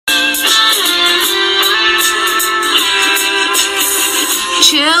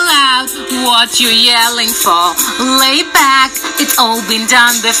what you're yelling for. Lay back, it's all been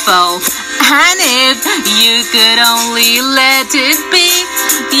done before. And if you could only let it be,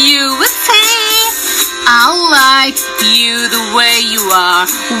 you would see I like you the way you are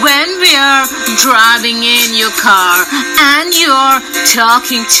when we're driving in your car and you're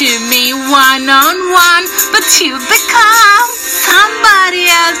talking to me one-on-one, but you become somebody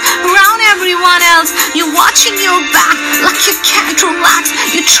else around everyone else. You're watching your back like you can't relax.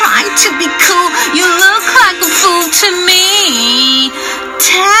 You're trying to be cool. You look like a fool to me.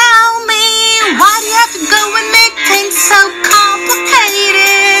 Tell me, why do you have to go and make things so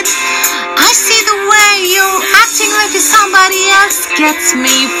complicated? I see the way you're acting like you're somebody else gets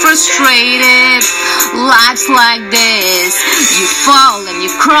me frustrated. Life's like this. You fall and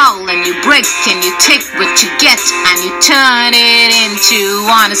you crawl and you break and you take what you get and you turn it into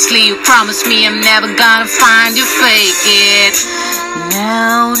honestly. You promise me I'm never gonna find you fake it.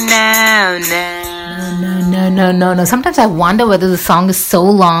 No. No. Sometimes I wonder whether the song is so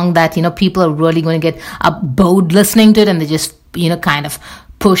long that, people are really going to get bored listening to it and they just, kind of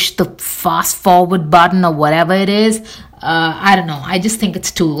push the fast forward button or whatever it is. I don't know. I just think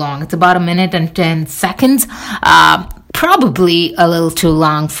it's too long. It's about 1:10. Probably a little too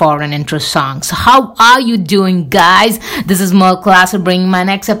long for an intro song. So how are you doing, guys? This is Merle Classer bringing my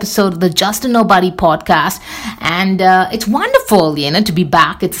next episode of the Just a Nobody podcast. And it's wonderful, to be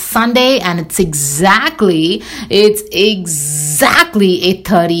back. It's Sunday and it's exactly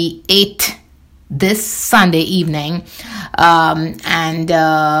 8:38 this Sunday evening.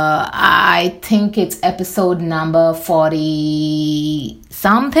 I think it's episode number 40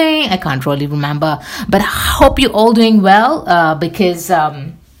 something. I can't really remember, but I hope you're all doing well, because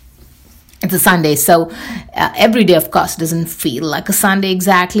it's a Sunday. So every day, of course, doesn't feel like a Sunday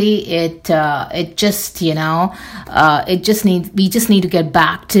exactly. We just need to get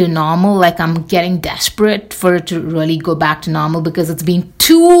back to normal. Like, I'm getting desperate for it to really go back to normal because it's been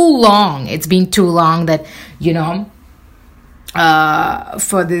too long. It's been too long that,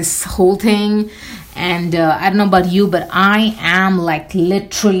 for this whole thing. And I don't know about you, but I am like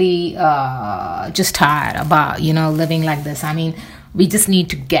literally just tired about, living like this. I mean, we just need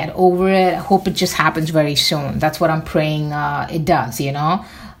to get over it. I hope it just happens very soon. That's what I'm praying it does,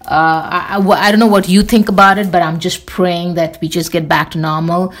 I don't know what you think about it, but I'm just praying that we just get back to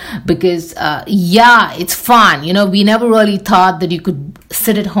normal because, it's fun. We never really thought that you could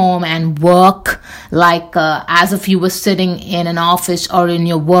sit at home and work like as if you were sitting in an office or in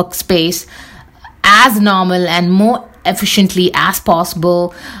your workspace as normal and more efficiently as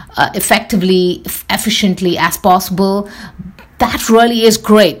possible, efficiently as possible. That really is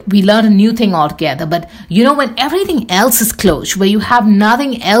great. We learn a new thing altogether. But, when everything else is closed, where you have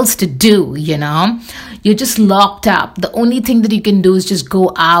nothing else to do, you're just locked up. The only thing that you can do is just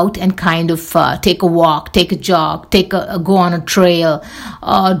go out and kind of take a walk, take a jog, go on a trail,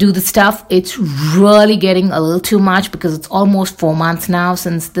 do the stuff. It's really getting a little too much because it's almost 4 months now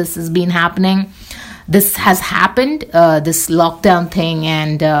since this has been happening. This has happened, this lockdown thing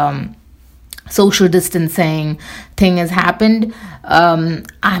and social distancing thing has happened.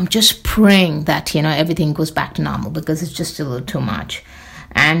 I'm just praying that, everything goes back to normal because it's just a little too much.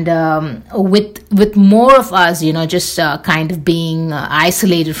 And with more of us, just kind of being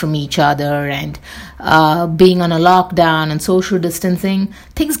isolated from each other and being on a lockdown and social distancing,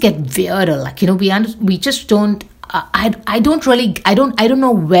 things get weirder. Like, we just don't. I don't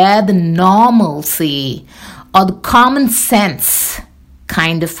know where the normalcy or the common sense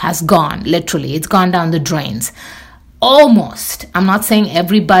kind of has gone. Literally, it's gone down the drains. Almost. I'm not saying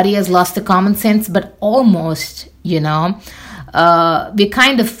everybody has lost the common sense, but almost, we're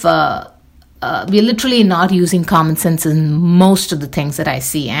literally not using common sense in most of the things that I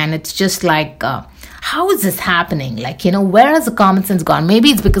see. And it's just like, how is this happening? Like, where has the common sense gone?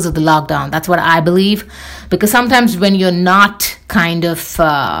 Maybe it's because of the lockdown. That's what I believe. Because sometimes when you're not kind of,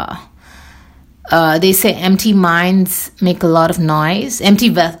 they say empty minds make a lot of noise. Empty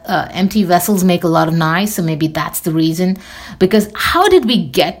vessels make a lot of noise. So maybe that's the reason. Because how did we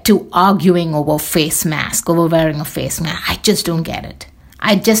get to arguing over wearing a face mask? I just don't get it.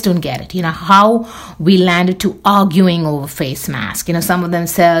 How we landed to arguing over face mask. Some of them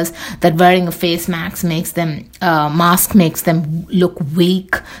says that wearing a face mask makes them look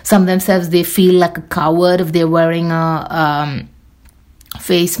weak. Some of them says they feel like a coward if they're wearing a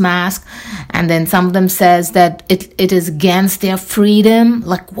face mask. And then some of them says that it is against their freedom.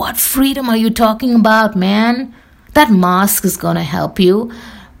 Like, what freedom are you talking about, man? That mask is going to help you.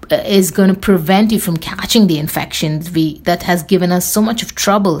 Is going to prevent you from catching the infections that has given us so much of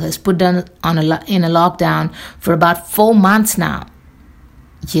trouble, has put down in a lockdown for about 4 months now.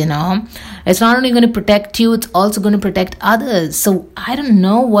 you know. It's not only going to protect you, it's also going to protect others. So I don't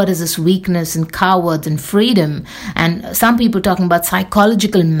know what is this weakness and cowards and freedom. And some people talking about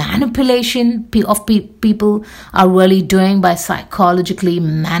psychological manipulation of people are really doing by psychologically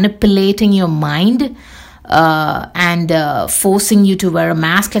manipulating your mind and forcing you to wear a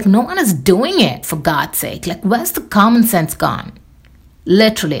mask. Like, no one is doing it, for God's sake. Like, where's the common sense gone?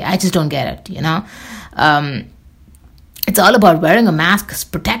 Literally, I just don't get it, you know. It's all about wearing a mask as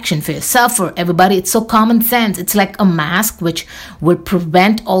protection for yourself, for everybody. It's so common sense. It's like a mask which would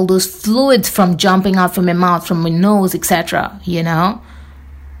prevent all those fluids from jumping out from your mouth, from your nose, etc., you know.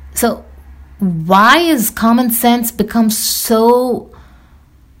 So why is common sense become so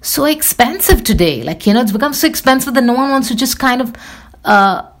expensive today? Like, you know, it's become so expensive that no one wants to just kind of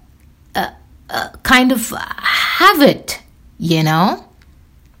have it, you know.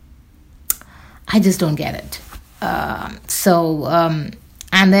 I just don't get it. And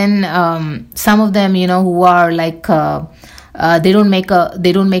then some of them, you know, who are like they don't make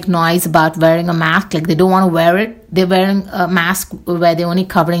noise about wearing a mask. Like, they don't want to wear it. They're wearing a mask where they're only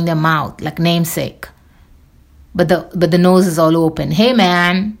covering their mouth, like namesake. But the nose is all open. Hey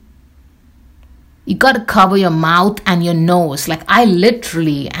man, you got to cover your mouth and your nose. Like, I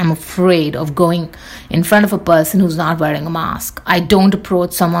literally am afraid of going in front of a person who's not wearing a mask. I don't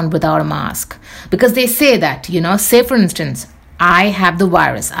approach someone without a mask because they say that, you know, say for instance, I have the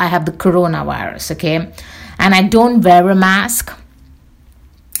virus. I have the coronavirus, okay? And I don't wear a mask.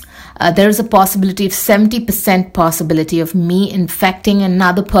 There's a possibility of 70% possibility of me infecting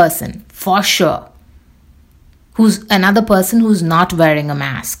another person, for sure. Who's another person who's not wearing a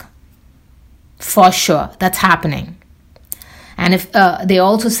mask. For sure, that's happening. And if they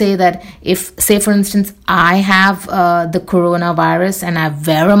also say that if, say for instance, I have the coronavirus and I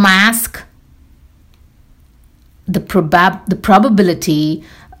wear a mask, the probability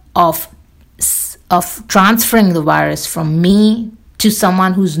of transferring the virus from me to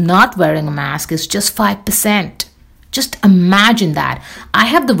someone who's not wearing a mask is just 5%. Just imagine that. I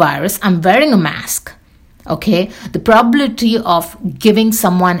have the virus, I'm wearing a mask. Okay, the probability of giving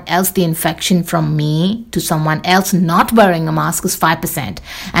someone else the infection from me to someone else not wearing a mask is 5%.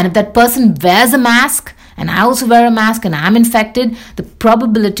 And if that person wears a mask and I also wear a mask and I'm infected, the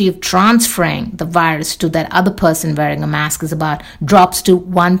probability of transferring the virus to that other person wearing a mask drops to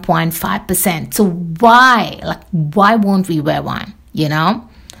 1.5%. So why won't we wear one? You know?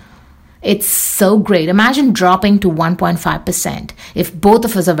 It's so great. Imagine dropping to 1.5% if both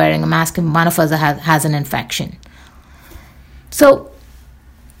of us are wearing a mask and one of us has an infection. So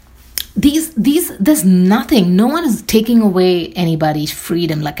there's nothing. No one is taking away anybody's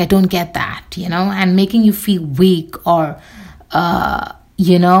freedom. Like, I don't get that, you know, and making you feel weak or,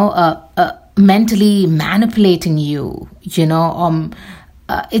 mentally manipulating you, you know,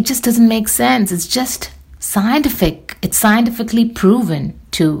 it just doesn't make sense. It's just scientific. It's scientifically proven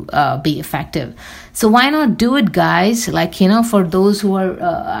to be effective. So why not do it, guys? Like, you know, for those who are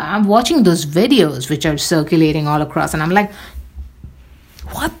I'm watching those videos which are circulating all across and I'm like,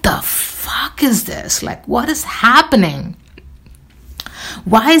 what the fuck is this? Like, what is happening?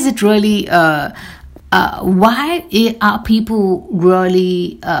 Why is it really why are people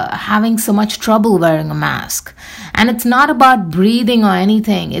really having so much trouble wearing a mask? And it's not about breathing or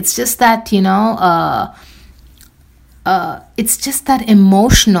anything. It's just that, you know, it's just that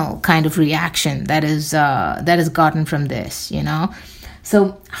emotional kind of reaction that is gotten from this, you know.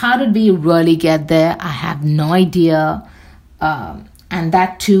 So how did we really get there? I have no idea. And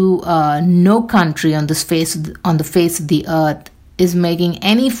that too, no country on the face of the earth is making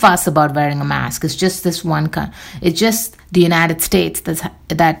any fuss about wearing a mask. It's just this one country. It's just the United States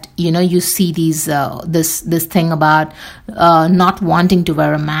that you know, you see these this thing about not wanting to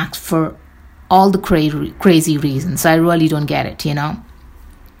wear a mask for all the crazy reasons. I really don't get it, you know.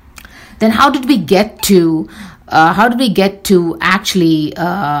 Then how did we get to actually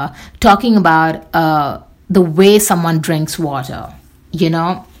talking about the way someone drinks water? You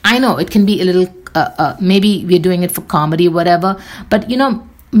know, I know it can be a little maybe we're doing it for comedy or whatever, but you know,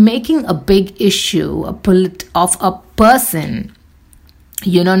 making a big issue of a person,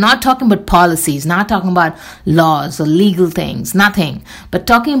 you know, not talking about policies, not talking about laws or legal things, nothing, but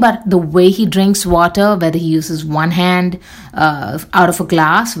talking about the way he drinks water, whether he uses one hand out of a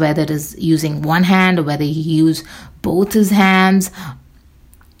glass, whether it is using one hand or whether he uses both his hands.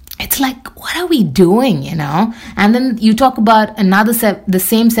 It's like, what are we doing, you know? And then you talk about the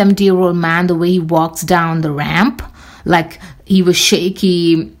same 70-year-old man, the way he walks down the ramp, like he was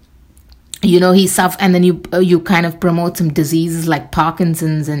shaky, he suffer, and then you kind of promote some diseases like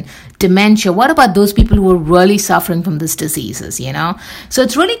Parkinson's and dementia. What about those people who are really suffering from these diseases? So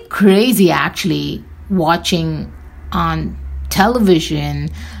it's really crazy actually watching on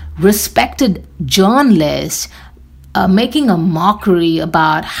television respected journalists making a mockery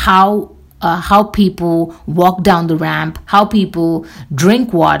about how people walk down the ramp, how people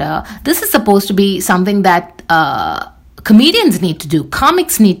drink water. This is supposed to be something that comedians need to do,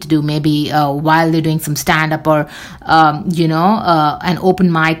 comics need to do, maybe while they're doing some stand-up or an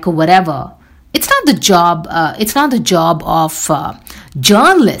open mic or whatever. It's not the job. It's not the job of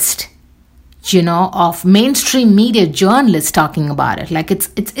journalists, of mainstream media journalists talking about it. Like it's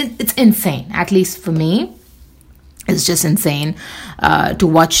insane. At least for me, it's just insane to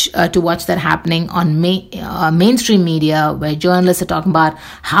watch that happening on mainstream media, where journalists are talking about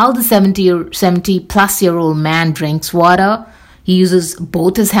how the 70 plus year old man drinks water. He uses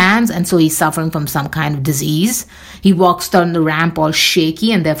both his hands, and so he's suffering from some kind of disease. He walks down the ramp all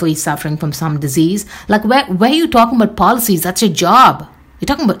shaky, and therefore he's suffering from some disease. Like where are you talking about policies? That's your job.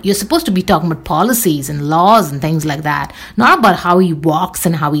 You're supposed to be talking about policies and laws and things like that, not about how he walks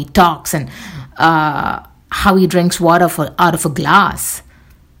and how he talks and how he drinks water out of a glass.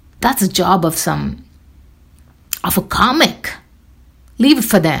 That's a job of a comic. Leave it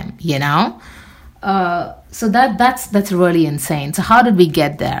for them, So that's really insane. So how did we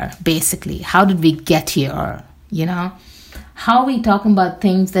get there? Basically, how did we get here? How are we talking about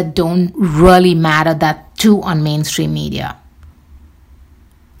things that don't really matter that too on mainstream media?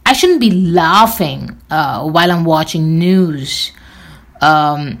 I shouldn't be laughing while I'm watching news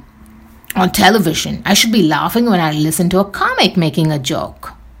on television. I should be laughing when I listen to a comic making a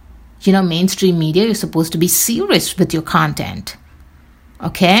joke. Mainstream media, you're supposed to be serious with your content.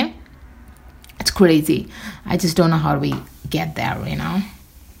 Okay? It's crazy. I just don't know how we get there,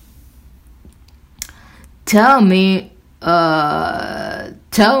 Tell me love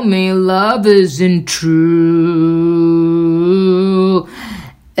isn't true.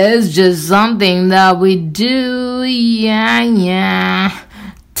 It's just something that we do, yeah.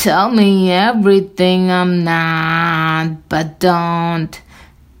 Tell me everything I'm not, but don't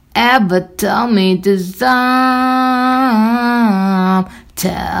ever tell me to stop.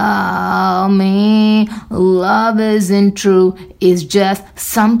 Tell me love isn't true. It's just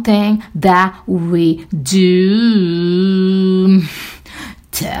something that we do.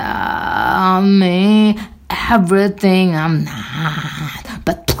 Tell me everything I'm not,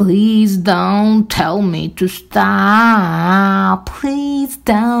 but please don't tell me to stop. Please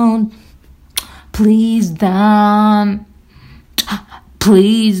don't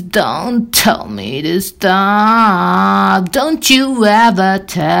tell me to stop. Don't you ever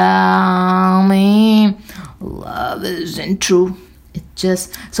tell me love isn't true.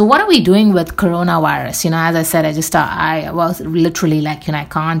 So what are we doing with coronavirus? As I said, I was literally like, I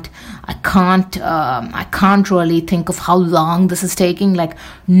can't really think of how long this is taking. Like,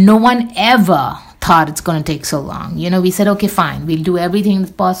 no one ever thought it's going to take so long. We said, okay, fine, we'll do everything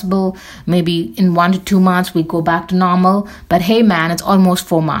that's possible. Maybe in 1 to 2 months we go back to normal. But hey, man, it's almost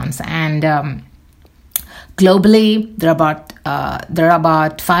 4 months, and globally there are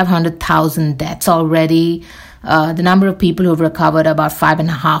about 500,000 deaths already. The number of people who have recovered about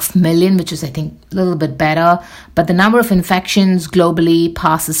 5.5 million, which is, I think, a little bit better. But the number of infections globally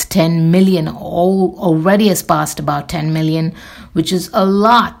passes 10 million, already has passed about 10 million, which is a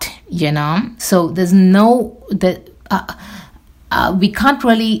lot, So there's we can't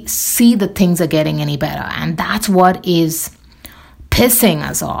really see that things are getting any better. And that's what is pissing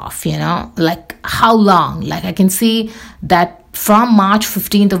us off, Like, how long? Like, I can see that from March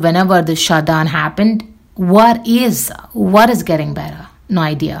 15th or whenever the shutdown happened, what is getting better? No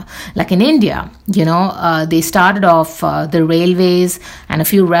idea. Like in India, they started off the railways and a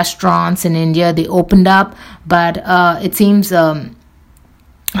few restaurants in India. They opened up, but it seems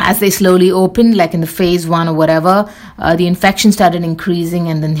as they slowly opened, like in the phase 1 or whatever, the infection started increasing,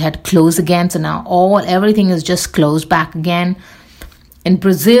 and then they had to close again. So now everything is just closed back again. In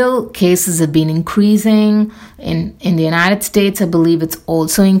Brazil, cases have been increasing. In the United States, I believe it's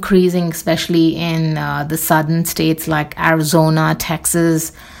also increasing, especially in the southern states like Arizona,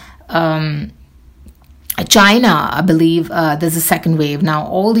 Texas. China, I believe there's a second wave. Now,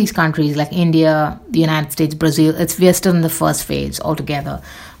 all these countries like India, the United States, Brazil, we're still in the first phase altogether.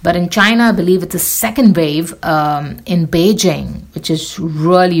 But in China, I believe it's a second wave in Beijing, which is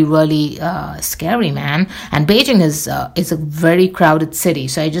really, really scary, man. And Beijing is a very crowded city.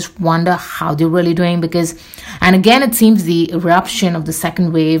 So I just wonder how they're really doing and again, it seems the eruption of the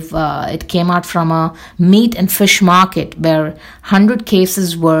second wave, it came out from a meat and fish market where 100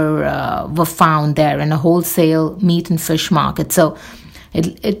 cases were found there in a wholesale meat and fish market. So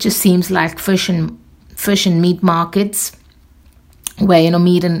it just seems like fish and meat markets where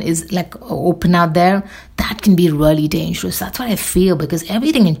meat and is like open out there, that can be really dangerous. That's what I feel, because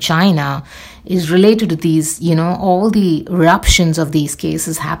everything in China is related to these, all the eruptions of these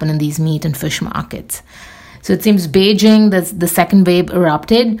cases happen in these meat and fish markets. So it seems Beijing, the second wave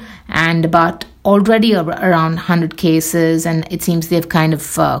erupted, and about already around 100 cases, and it seems they've kind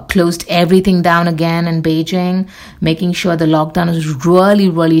of closed everything down again in Beijing, making sure the lockdown is really,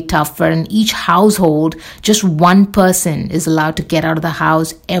 really tough, where in each household, just one person is allowed to get out of the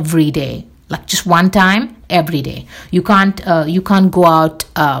house every day, like just one time every day. You can't go out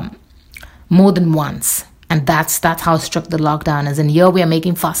more than once, and that's how strict the lockdown is. And here we are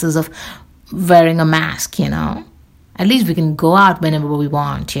making fusses of wearing a mask, At least we can go out whenever we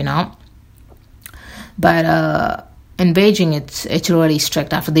want, But in Beijing, it's really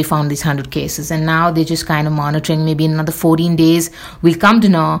strict after they found these 100 cases. And now they're just kind of monitoring. Maybe in another 14 days, we'll come to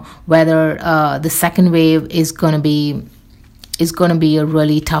know whether the second wave is going to be a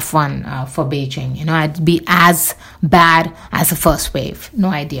really tough one for Beijing. It'd be as bad as the first wave. No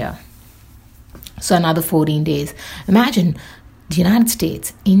idea. So another 14 days. Imagine the United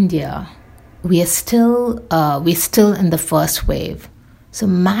States, India, we're still in the first wave. So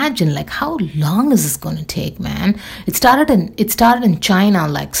imagine, like, how long is this going to take, man? It started in China,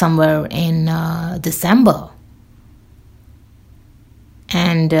 like somewhere in December,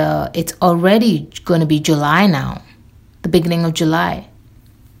 and it's already going to be July now, the beginning of July.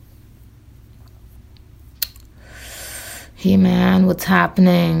 Hey, man, what's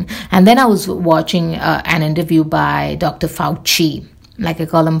happening? And then I was watching an interview by Dr. Fauci. Like I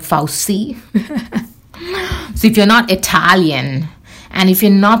call him Fauci. So if you're not Italian, and if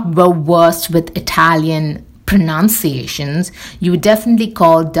you're not well versed with Italian pronunciations, you would definitely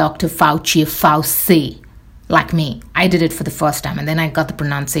call Dr. Fauci Fauci, like me. I did it for the first time, and then I got the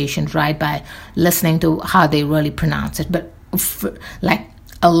pronunciation right by listening to how they really pronounce it. But like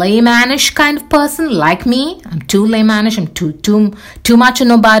a laymanish kind of person like me, I'm too laymanish, I'm too much of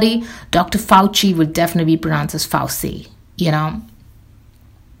nobody. Dr. Fauci would definitely be pronounced as Fauci,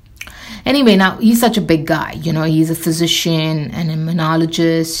 Anyway, now he's such a big guy. He's a physician, an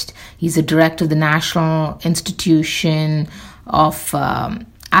immunologist. He's a director of the National Institution of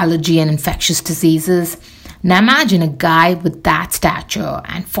Allergy and Infectious Diseases. Now imagine a guy with that stature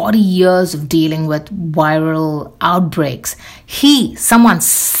and 40 years of dealing with viral outbreaks. Someone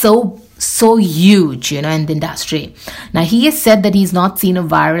so huge, in the industry. Now he has said that he's not seen a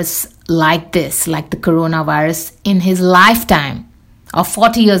virus like this, like the coronavirus, in his lifetime of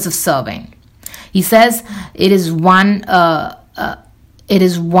 40 years of serving. He says it is one that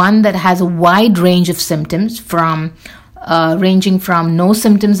has a wide range of symptoms, ranging from no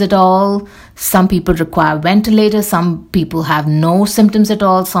symptoms at all. Some people require ventilators. Some people have no symptoms at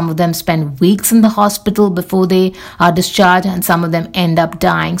all. Some of them spend weeks in the hospital before they are discharged, and some of them end up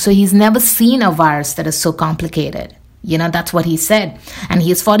dying. So he's never seen a virus that is so complicated. That's what he said. And he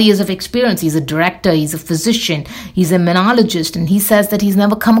has 40 years of experience. He's a director, he's a physician, he's a immunologist, and he says that he's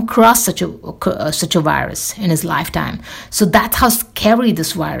never come across such a virus in his lifetime. So that's how scary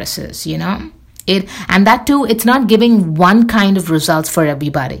this virus is, And that too, it's not giving one kind of results for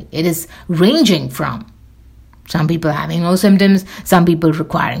everybody. It is ranging from some people having no symptoms, some people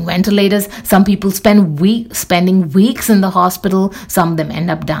requiring ventilators, some people spending weeks in the hospital, some of them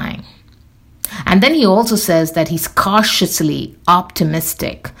end up dying. And then he also says that he's cautiously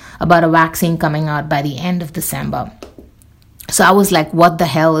optimistic about a vaccine coming out by the end of December. So I was like, what the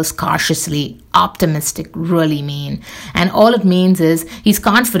hell is cautiously optimistic really mean? And all it means is he's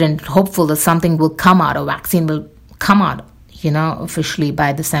confident, hopeful that something will come out, a vaccine will come out, officially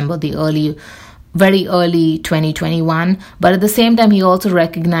by December, very early 2021. But at the same time, he also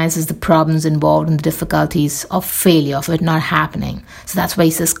recognizes the problems involved and the difficulties of failure, of it not happening. So that's why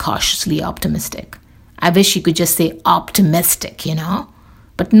he says cautiously optimistic. I wish he could just say optimistic,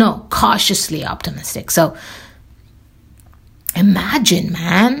 but no, cautiously optimistic. So imagine,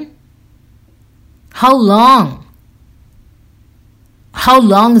 man, how long How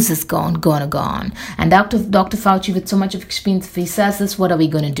long is this going to go on? And Dr. Fauci, with so much of experience, if he says this, what are we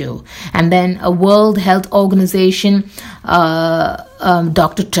going to do? And then a World Health Organization,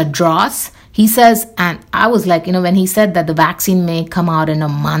 Dr. Tedros, he says, and I was like, when he said that the vaccine may come out in a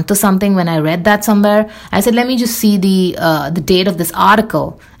month or something, when I read that somewhere, I said, let me just see the date of this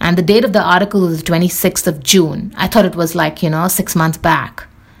article. And the date of the article is the 26th of June. I thought it was 6 months back.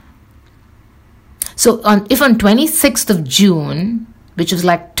 So if on 26th of June, which was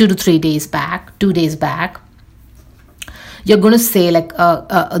 2 to 3 days back, 2 days back, you're going to say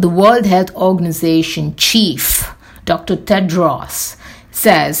the World Health Organization chief, Dr. Tedros,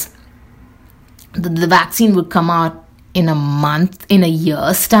 says that the vaccine would come out in a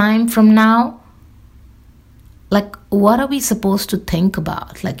year's time from now. What are we supposed to think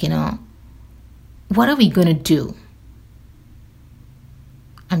about? What are we going to do?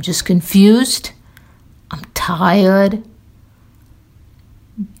 I'm just confused. I'm tired.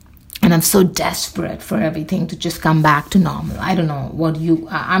 And I'm so desperate for everything to just come back to normal. I don't know what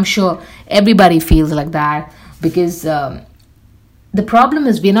I'm sure everybody feels like that, because the problem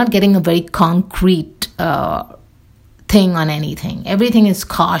is we're not getting a very concrete thing on anything. Everything is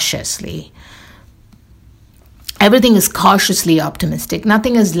cautiously optimistic.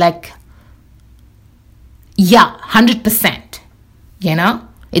 Nothing is 100%,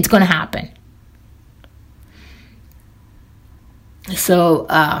 it's going to happen. So,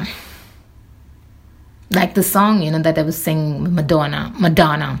 the song, that I was singing, Madonna.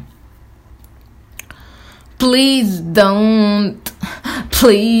 Please don't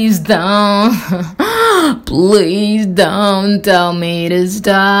tell me to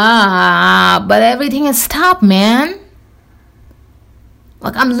stop. But everything has stopped, man.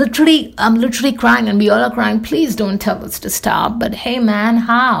 I'm literally crying, and we all are crying. Please don't tell us to stop. But hey, man,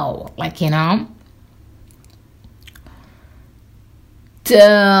 how?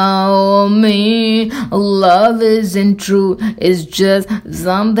 Tell me love isn't true, it's just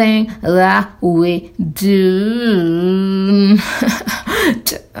something that we do.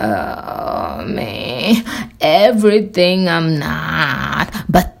 Tell me everything I'm not,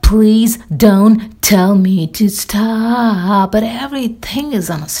 but please don't tell me to stop. But everything is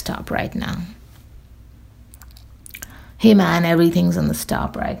on a stop right now. Hey man, everything's on the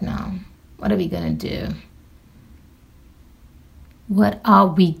stop right now. What are we gonna do? What are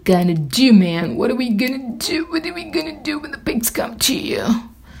we gonna do, man? What are we gonna do? What are we gonna do when the pigs come to you?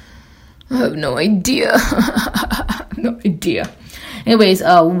 I have no idea. No idea. Anyways,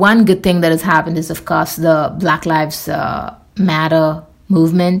 one good thing that has happened is, of course, the Black Lives Matter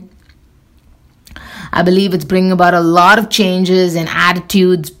movement. I believe it's bringing about a lot of changes in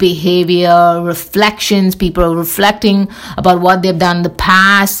attitudes, behavior, reflections. People are reflecting about what they've done in the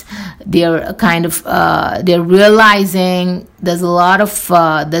past. They're they're realizing there's a lot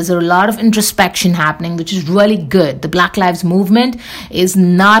of introspection happening, which is really good. The Black Lives Movement is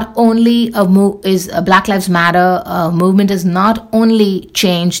not only Black Lives Matter movement has not only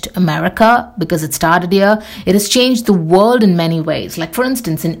changed America because it started here. It has changed the world in many ways. For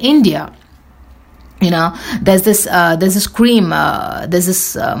instance, in India, there's this cream, there's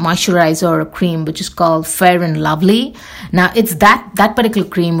this moisturizer or cream which is called Fair and Lovely. Now, it's that particular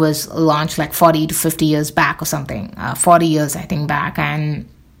cream was launched 40 to 50 years back or something, 40 years I think back, and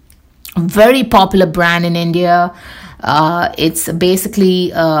a very popular brand in India. It's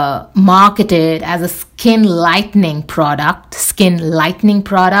basically marketed as a skin lightening product.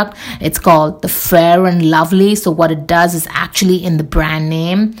 It's called the Fair and Lovely. So what it does is actually in the brand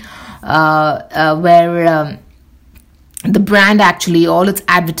name, where the brand actually, all its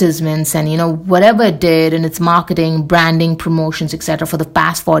advertisements and whatever it did in its marketing, branding, promotions, etc. for the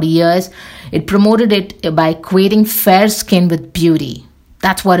past 40 years, it promoted it by equating fair skin with beauty.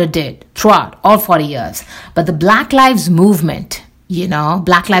 That's what it did throughout all 40 years. But the Black Lives Movement,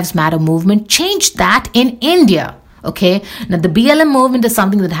 Black Lives Matter movement changed that in India. Okay, now the BLM movement is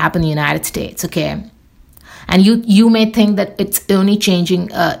something that happened in the United States. Okay. And you may think that it's only changing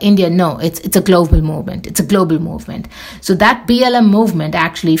India. No, it's a global movement. It's a global movement. So that BLM movement,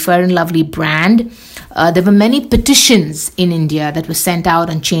 actually, Fair and Lovely brand, there were many petitions in India that were sent out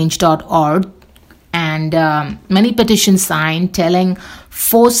on change.org, and many petitions signed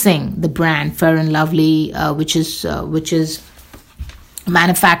forcing the brand Fair and Lovely, which is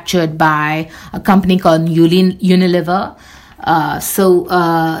manufactured by a company called Unilever.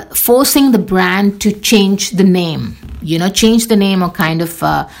 Forcing the brand to change the name, or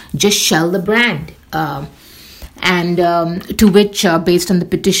just shell the brand. To which, based on the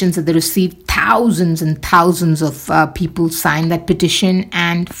petitions that they received, thousands and thousands of people signed that petition.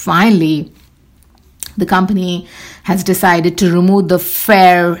 And finally, The company has decided to remove the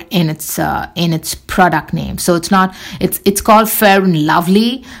fair in its product name. So it's called Fair and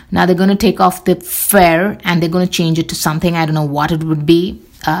Lovely. Now they're going to take off the fair and they're going to change it to something. I don't know what it would be.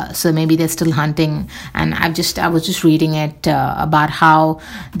 So maybe they're still hunting. And I was just reading it about how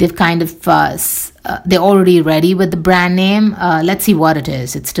they've kind of they're already ready with the brand name. Let's see what it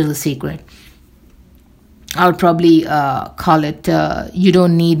is. It's still a secret. I would probably call it "You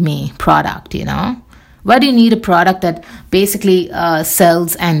Don't Need Me" product. Why do you need a product that basically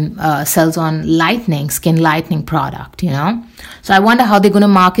sells on skin lightening product, So I wonder how they're going to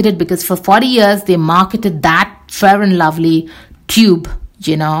market it, because for 40 years they marketed that Fair and Lovely tube,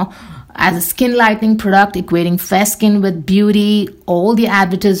 as a skin lightening product, equating fair skin with beauty. All the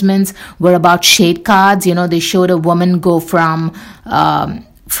advertisements were about shade cards. They showed a woman go from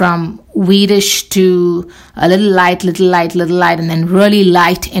weedish to a little light, and then really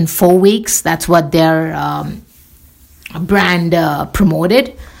light in 4 weeks. That's what their brand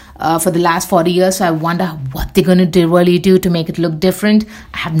promoted for the last 40 years. So I wonder what they're going to really do to make it look different.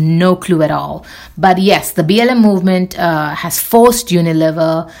 I have no clue at all. But yes, the BLM movement has forced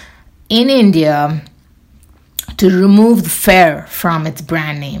Unilever in India to remove the fair from its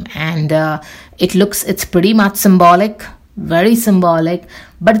brand name. And it's pretty much symbolic. Very symbolic,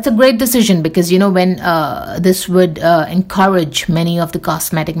 but it's a great decision, because when this would encourage many of the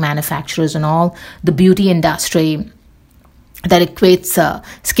cosmetic manufacturers and all the beauty industry that equates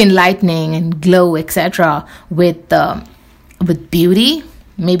skin lightening and glow, etc., with beauty,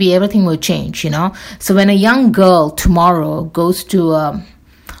 maybe everything will change. So when a young girl tomorrow goes to a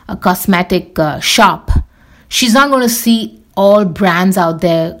cosmetic shop, she's not going to see all brands out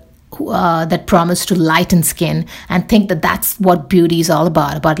there that promise to lighten skin and think that that's what beauty is all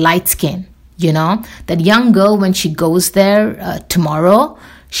about light skin. That young girl, when she goes there tomorrow,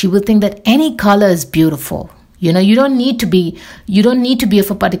 she will think that any color is beautiful. You don't need to be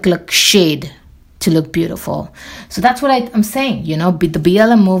of a particular shade to look beautiful. So that's what I'm saying. The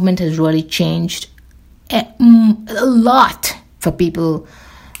BLM movement has really changed a lot for people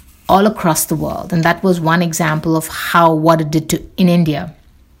all across the world, and that was one example of what it did in India.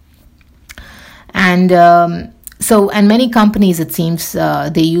 And and many companies, it seems, they're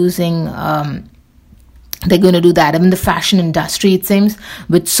going to do that. The fashion industry, it seems,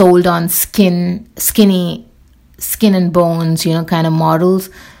 which sold on skin and bones, kind of models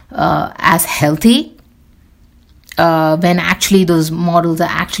as healthy, when actually those models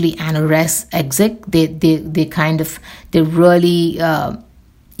are actually anorexic. They really,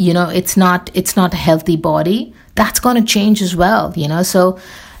 it's not a healthy body. That's going to change as well, so.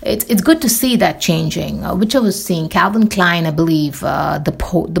 It's good to see that changing, which I was seeing. Calvin Klein, I believe,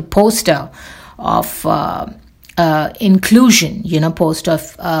 the poster of inclusion, poster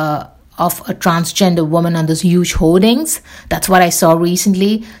of a transgender woman on those huge hoardings. That's what I saw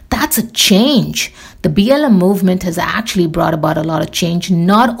recently. That's a change. The BLM movement has actually brought about a lot of change,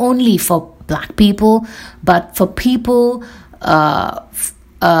 not only for Black people, but for people, for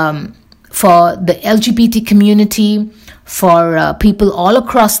the LGBT community, for people all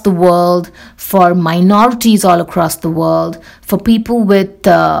across the world, for minorities all across the world, for people with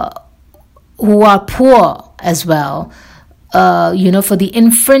who are poor as well, for the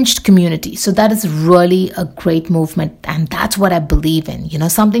infringed community. So that is really a great movement, and that's what I believe in.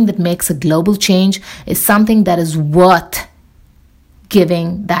 Something that makes a global change is something that is worth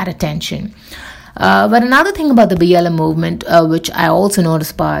giving that attention. But another thing about the BLM movement, which I also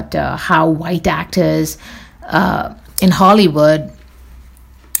noticed about how white actors in Hollywood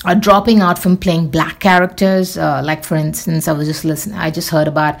are dropping out from playing Black characters. Like, for instance, I just heard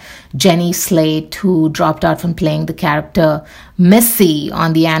about Jenny Slate, who dropped out from playing the character Missy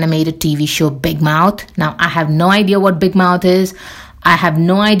on the animated TV show Big Mouth. Now, I have no idea what Big Mouth is. I have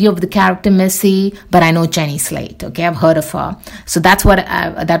no idea of the character Missy, but I know Jenny Slate. Okay, I've heard of her. So that's what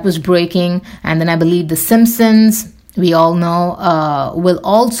that was breaking. And then I believe The Simpsons, we all know, will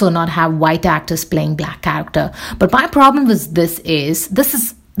also not have white actors playing Black character. But my problem with this is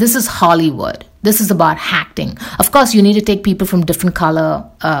Hollywood. This is about acting. Of course, you need to take people from different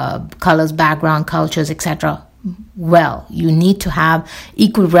colors, background, cultures, etc. Well, you need to have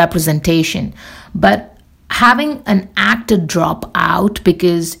equal representation. But having an actor drop out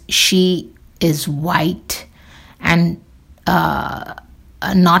because she is white and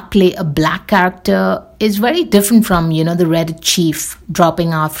not play a Black character is very different from, the Reddit chief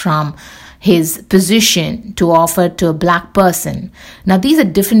dropping out from his position to offer to a Black person. Now, these are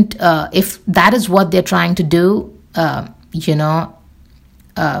different. If that is what they're trying to do,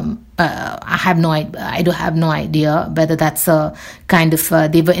 I do have no idea whether that's a kind of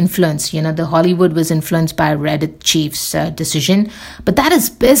they were influenced. The Hollywood was influenced by Reddit chief's decision, but that is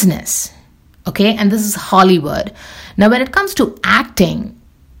business, okay? And this is Hollywood. Now, when it comes to acting,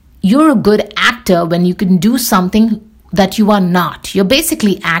 you're a good actor when you can do something that you are not. You're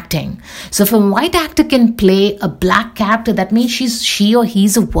basically acting. So if a white actor can play a black character, that means she or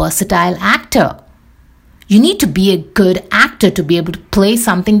he's a versatile actor. You need to be a good actor to be able to play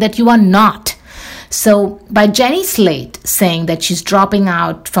something that you are not. So by Jenny Slate saying that she's dropping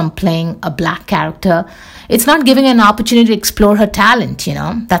out from playing a black character, it's not giving her an opportunity to explore her talent,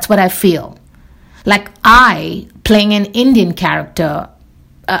 That's what I feel. Like I, playing an Indian character,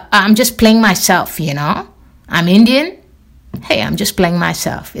 I'm just playing myself, I'm Indian. Hey, I'm just playing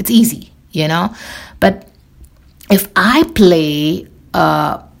myself. It's easy, But if I play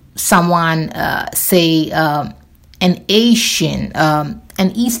someone, say an Asian,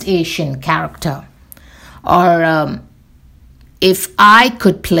 an East Asian character, or if I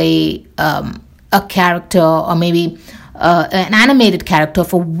could play a character, or maybe an animated character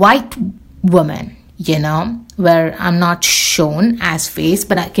of a white woman, where I'm not shown as face,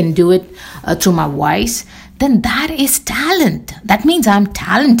 but I can do it through my voice, then that is talent. That means I'm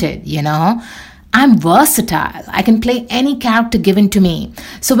talented, I'm versatile. I can play any character given to me.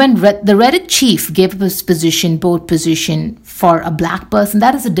 So when the Reddit chief gave up his board position for a black person,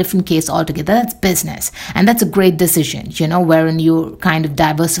 that is a different case altogether. That's business. And that's a great decision, wherein you're kind of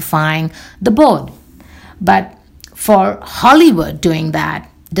diversifying the board. But for Hollywood doing that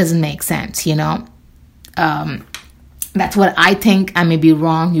doesn't make sense, That's what I think. I may be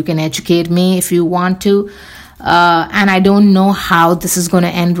wrong. You can educate me if you want to. And I don't know how this is going to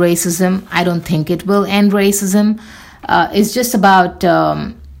end racism. I don't think it will end racism. It's just about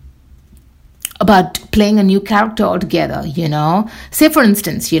playing a new character altogether, Say, for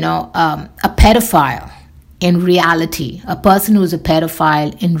instance, a pedophile in reality, a person who's a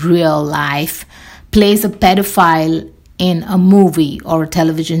pedophile in real life plays a pedophile in a movie or a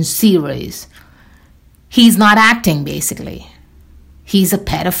television series. He's not acting, basically. He's a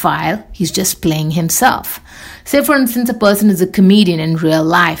pedophile. He's just playing himself. Say, for instance, a person is a comedian in real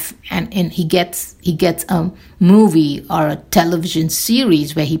life, and he gets a movie or a television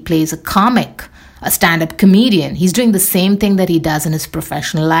series where he plays a comic, a stand-up comedian. He's doing the same thing that he does in his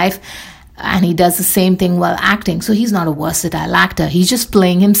professional life, and he does the same thing while acting. So he's not a versatile actor. He's just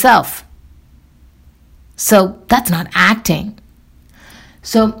playing himself. So that's not acting.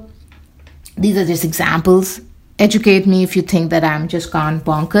 So these are just examples. Educate me if you think that I'm just gone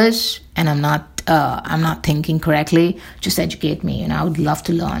bonkers and I'm not thinking correctly. Just educate me, I would love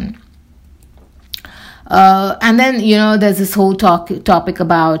to learn. And then, there's this whole topic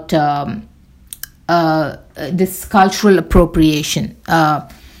about this cultural appropriation.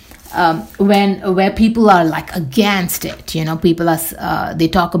 Where people are like against it, people are, they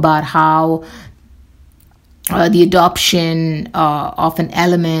talk about how the adoption of an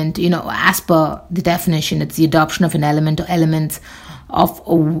element, as per the definition, it's the adoption of an element or elements of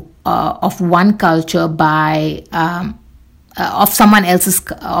one culture by of someone else's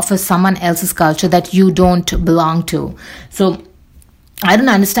culture that you don't belong to. So I don't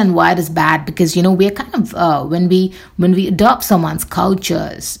understand why it is bad, because we're kind of when we adopt someone's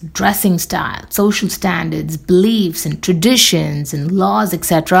cultures, dressing style, social standards, beliefs and traditions and laws,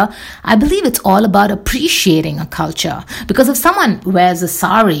 etc. I believe it's all about appreciating a culture. Because if someone wears a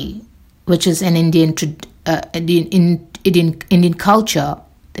sari, which is an Indian culture,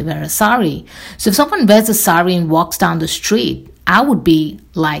 they wear a sari. So if someone wears a sari and walks down the street, I would be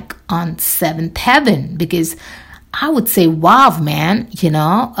like on seventh heaven, because I would say, wow, man,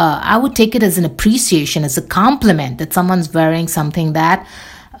 I would take it as an appreciation, as a compliment that someone's wearing something that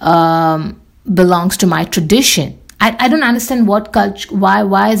belongs to my tradition. I don't understand what culture,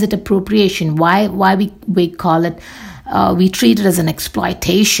 why is it appropriation? Why we call it, we treat it as an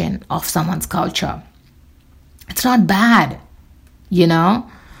exploitation of someone's culture. It's not bad,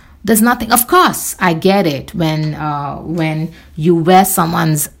 There's nothing, of course, I get it when you wear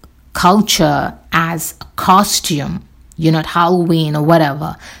someone's culture as a costume, at Halloween or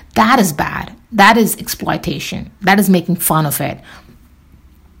whatever, that is bad. That is exploitation. That is making fun of it.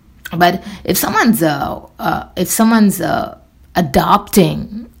 But if someone's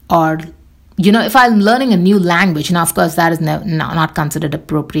adopting, or if I'm learning a new language, now of course that is not considered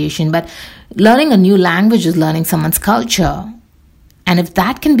appropriation, but learning a new language is learning someone's culture. And if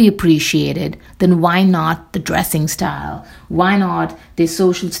that can be appreciated, then why not the dressing style? Why not their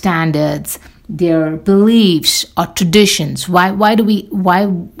social standards, their beliefs or traditions? Why do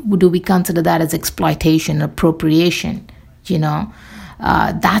we consider that as exploitation, appropriation?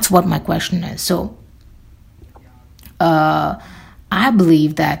 That's what my question is. So I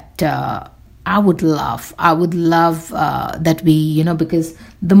believe that I would love that we, because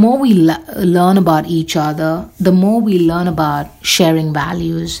the more we learn about each other, the more we learn about sharing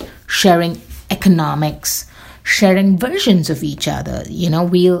values, sharing economics, sharing versions of each other.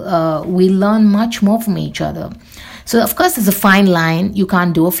 We'll learn much more from each other. So of course, there's a fine line. You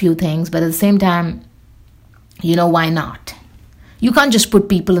can't do a few things, but at the same time, why not? You can't just put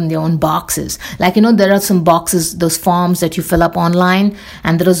people in their own boxes. Like, there are some boxes, those forms that you fill up online,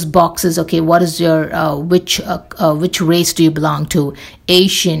 and there is boxes, okay, what is your, which race do you belong to?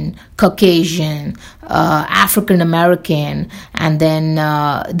 Asian, Caucasian, African American, and then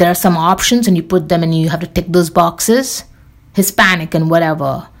there are some options, and you put them and you have to tick those boxes, Hispanic and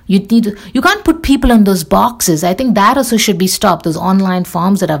whatever. You can't put people in those boxes. I think that also should be stopped. Those online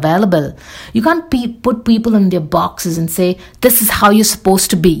forms that are available. You can't put people in their boxes and say, this is how you're supposed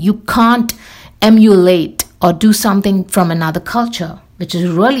to be. You can't emulate or do something from another culture, which is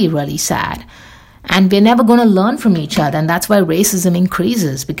really, really sad. And we're never going to learn from each other. And that's why racism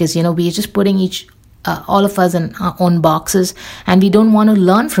increases, because, we're just putting all of us in our own boxes, and we don't want to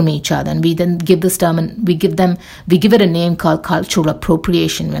learn from each other. And we then give this term, and we give it a name called cultural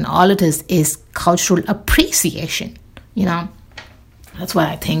appropriation, when all it is cultural appreciation. That's what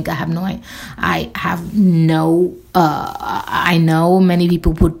I think. I know many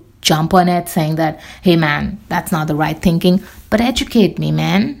people would jump on it saying that, hey man, that's not the right thinking. But educate me,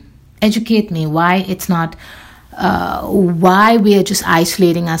 man. Educate me why it's not, why we are just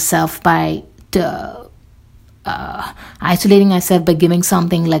isolating ourselves by giving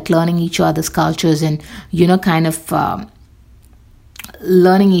something like learning each other's cultures and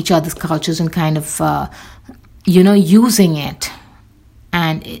learning each other's cultures and using it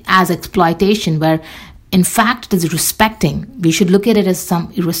and as exploitation, where in fact it is respecting. We should look at it as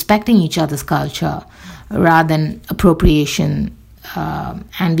respecting each other's culture rather than appropriation. And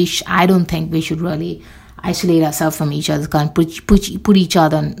I don't think we should really isolate ourselves from each other, can't put each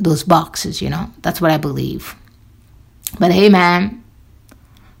other in those boxes, That's what I believe. But hey, man.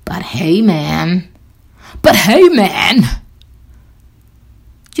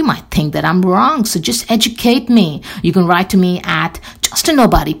 You might think that I'm wrong, so just educate me. You can write to me at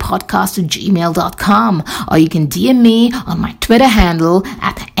justanobodypodcast@gmail.com, or you can DM me on my Twitter handle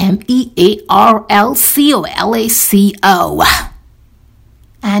at MEARLCOLACO.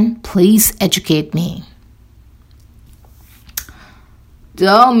 And please educate me.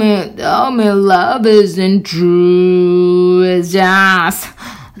 Tell me love isn't true. It's just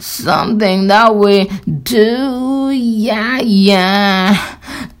something that we do, yeah.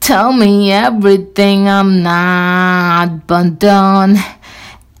 Tell me everything I'm not, but don't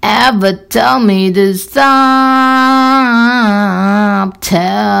ever tell me to stop.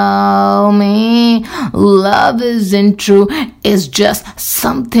 Tell me love isn't true. It's just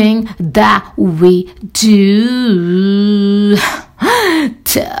something that we do.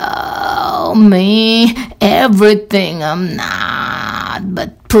 Tell me everything I'm not,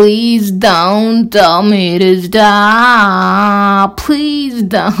 but please don't tell me to stop. Please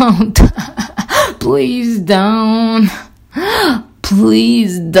don't. Please don't.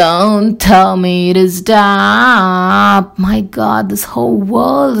 Please don't tell me to stop. My God, this whole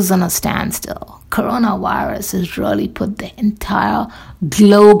world is on a standstill. Coronavirus has really put the entire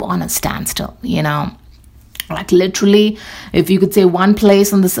globe on a standstill, Like literally, if you could say one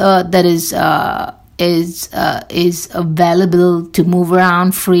place on this earth that is available to move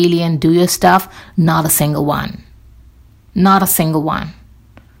around freely and do your stuff, not a single one. Not a single one.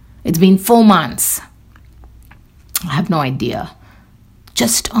 It's been 4 months. I have no idea.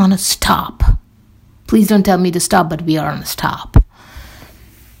 Just on a stop. Please don't tell me to stop, but we are on a stop.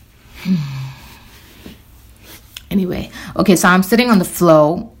 Anyway, okay, so I'm sitting on the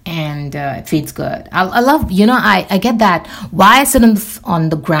floor and it feels good. I love, I get that. Why I sit on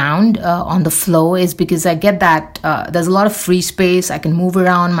the ground, on the floor, is because I get that there's a lot of free space. I can move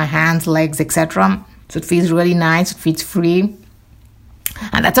around my hands, legs, etc. So it feels really nice. It feels free.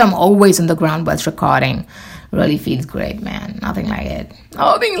 And that's why I'm always on the ground whilst recording. Really feels great, man. Nothing like it.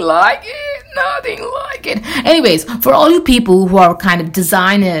 Nothing like it. Anyways, for all you people who are kind of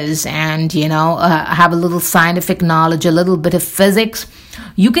designers and, have a little scientific knowledge, a little bit of physics,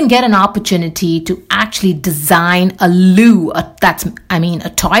 you can get an opportunity to actually design a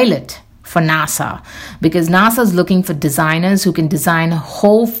toilet for NASA. Because NASA is looking for designers who can design a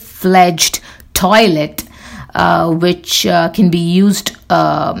whole-fledged toilet which can be used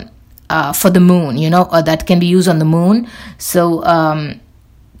for the moon, or that can be used on the moon. So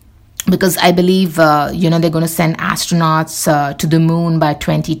because I believe, they're going to send astronauts to the moon by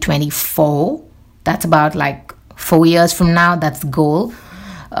 2024. That's about like 4 years from now. That's the goal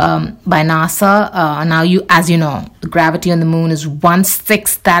by NASA. Now, as you know, the gravity on the moon is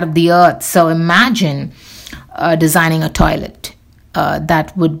 1/6 that of the Earth. So imagine designing a toilet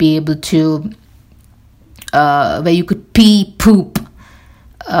that would be able to, where you could pee, poop,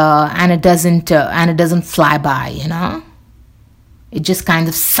 and it doesn't fly by. It just kind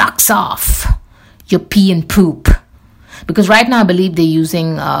of sucks off your pee and poop. Because right now I believe they're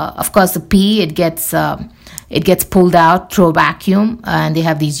using, of course, the pee, it gets pulled out through a vacuum, and they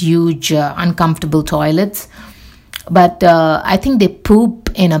have these huge uncomfortable toilets. But I think they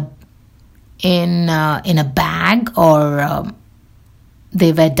poop in a bag, or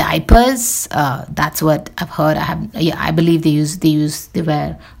they wear diapers. That's what I've heard. I believe they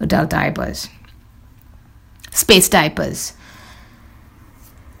wear adult diapers, space diapers.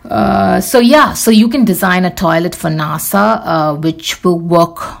 So you can design a toilet for NASA, which will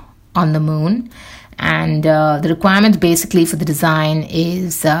work on the moon. And the requirements basically for the design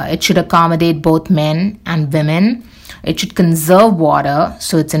is it should accommodate both men and women. It should conserve water,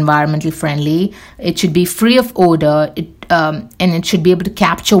 so it's environmentally friendly. It should be free of odor, and it should be able to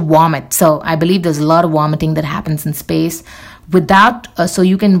capture vomit. So I believe there's a lot of vomiting that happens in space. So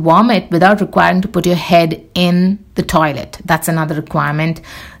you can vomit without requiring to put your head in the toilet. That's another requirement.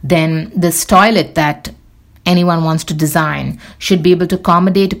 Then this toilet that anyone wants to design should be able to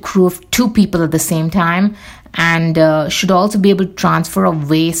accommodate a crew of 2 people at the same time, and should also be able to transfer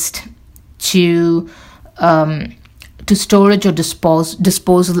of waste to storage or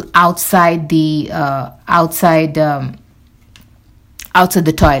disposal outside the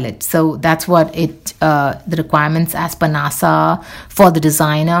toilet. So that's what the requirements as per NASA for the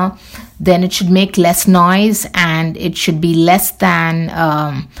designer. Then it should make less noise, and it should be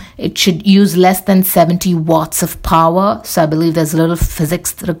it should use less than 70 watts of power. So I believe there's a little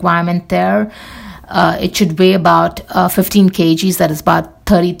physics requirement there. It should weigh about 15 kgs, that is about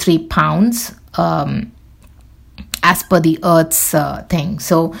 33 pounds, as per the Earth's thing.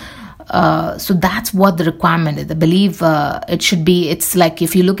 So that's what the requirement is. I believe it's like,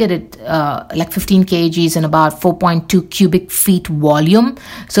 if you look at it, like 15 kgs and about 4.2 cubic feet volume.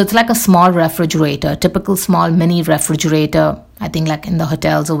 So it's like a small refrigerator, typical small mini refrigerator, I think, like in the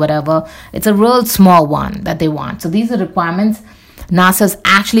hotels or whatever. It's a real small one that they want. So these are requirements. NASA's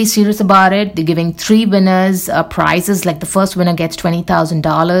actually serious about it. They're giving 3 winners prizes. Like the first winner gets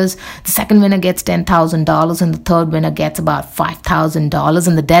 $20,000, the second winner gets $10,000, and the third winner gets about $5,000.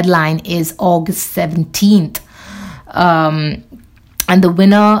 And the deadline is August 17th. And the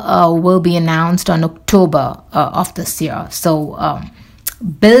winner will be announced on October of this year. So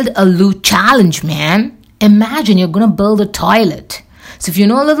build a loo challenge, man. Imagine you're going to build a toilet. So if you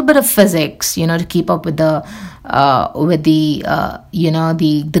know a little bit of physics, to keep up with the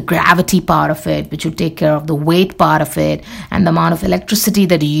gravity part of it, which will take care of the weight part of it, and the amount of electricity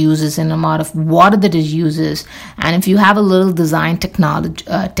that it uses, and the amount of water that it uses. And if you have a little design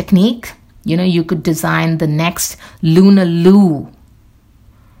technique, you could design the next lunar loo,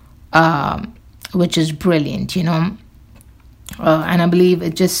 which is brilliant, and I believe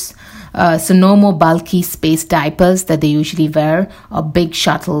it just... so no more bulky space diapers that they usually wear, or big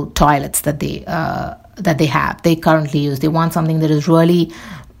shuttle toilets that they currently use. They want something that is really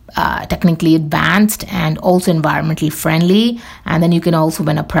technically advanced and also environmentally friendly, and then you can also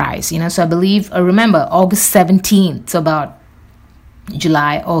win a prize. So I believe, remember, August 17th, so about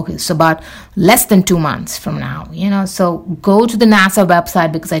August, so about less than 2 months from now. So go to the NASA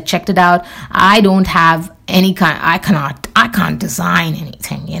website, because I checked it out. I don't have any I can't design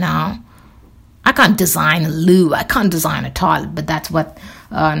anything. I can't design a loo, I can't design a toilet, but that's what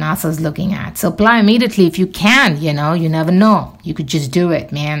NASA's looking at. So apply immediately if you can. You never know, you could just do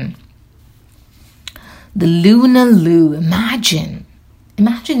it, man. The lunar loo. Imagine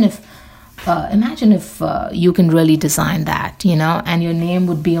if you can really design that, and your name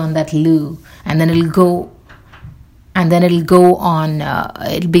would be on that loo, and then it'll go on,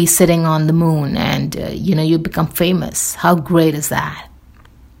 it'll be sitting on the moon, and you become famous. How great is that?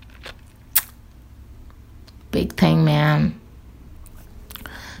 Big thing, man.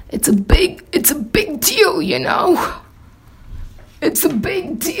 It's a big deal, It's a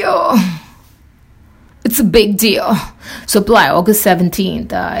big deal. It's a big deal. So apply August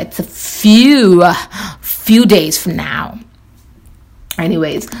 17th. It's a few days from now.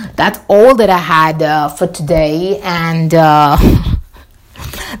 Anyways, that's all that I had for today. And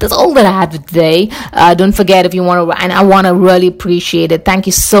That's all that I had for today. Don't forget, if you want to, and I want to really appreciate it. Thank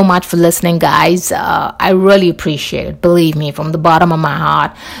you so much for listening, guys. I really appreciate it. Believe me, from the bottom of my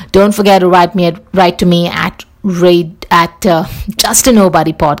heart. Don't forget to write to me at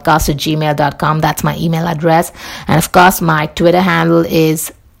justinnobodypodcast@gmail.com. That's my email address. And of course, my Twitter handle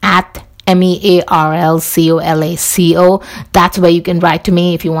is at MEARLCOLACO. That's where you can write to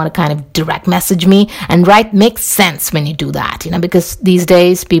me if you want to kind of direct message me. And write makes sense when you do that, because these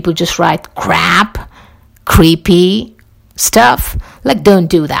days people just write crap, creepy stuff. Like, don't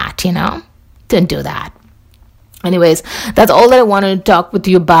do that, Don't do that. Anyways, that's all that I wanted to talk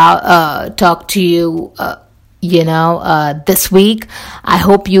to you this week. I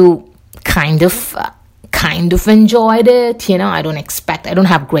hope you kind of enjoyed it. I don't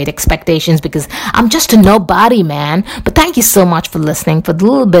have great expectations because I'm just a nobody, man. But thank you so much for listening, for the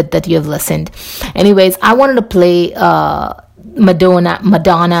little bit that you have listened. Anyways, I wanted to play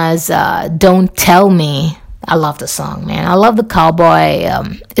Madonna's Don't Tell Me. I love the song, man. I love the cowboy.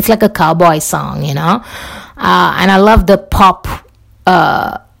 It's like a cowboy song, and I love the pop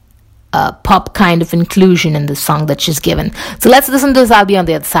kind of inclusion in the song that she's given. So let's listen to this. I'll be on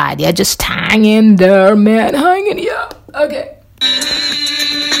the other side. Yeah, just hang in there, man. Hang in here. Okay.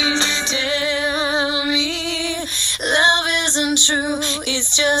 Tell me love isn't true.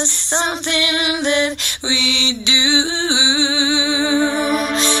 It's just something that we do.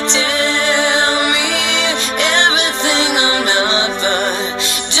 Tell me everything I'm not, but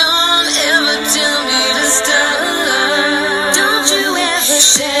don't ever tell me to stop. Don't you ever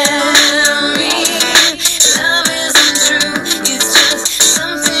tell me love isn't true. It's just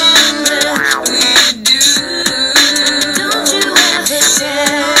something that we do. Don't you ever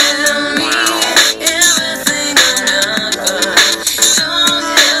tell me everything I'm not, but don't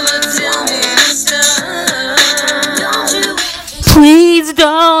ever tell me to stop. Don't you ever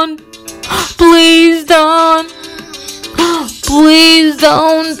Please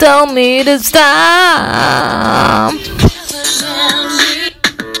don't tell me to stop. tell me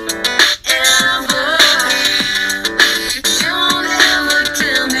ever. Don't ever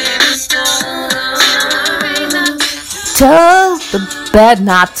tell me to stop. Tell the bed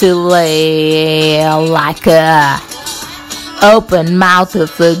not to lay like a open mouth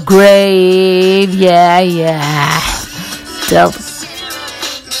of a grave. Yeah. Tell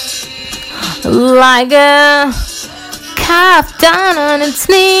like a calf down on its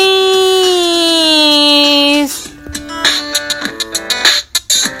knees.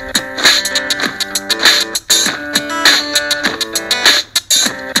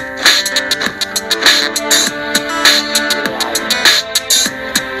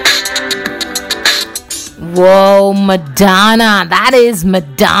 Whoa, Madonna. That is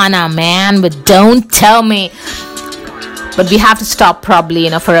Madonna, man. But don't tell me. But we have to stop probably,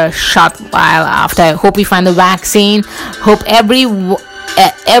 for a short while after. I hope we find the vaccine. Hope everything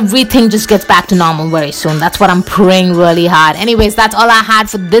just gets back to normal very soon. That's what I'm praying really hard. Anyways, that's all I had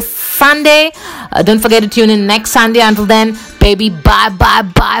for this Sunday. Don't forget to tune in next Sunday. Until then, baby, bye.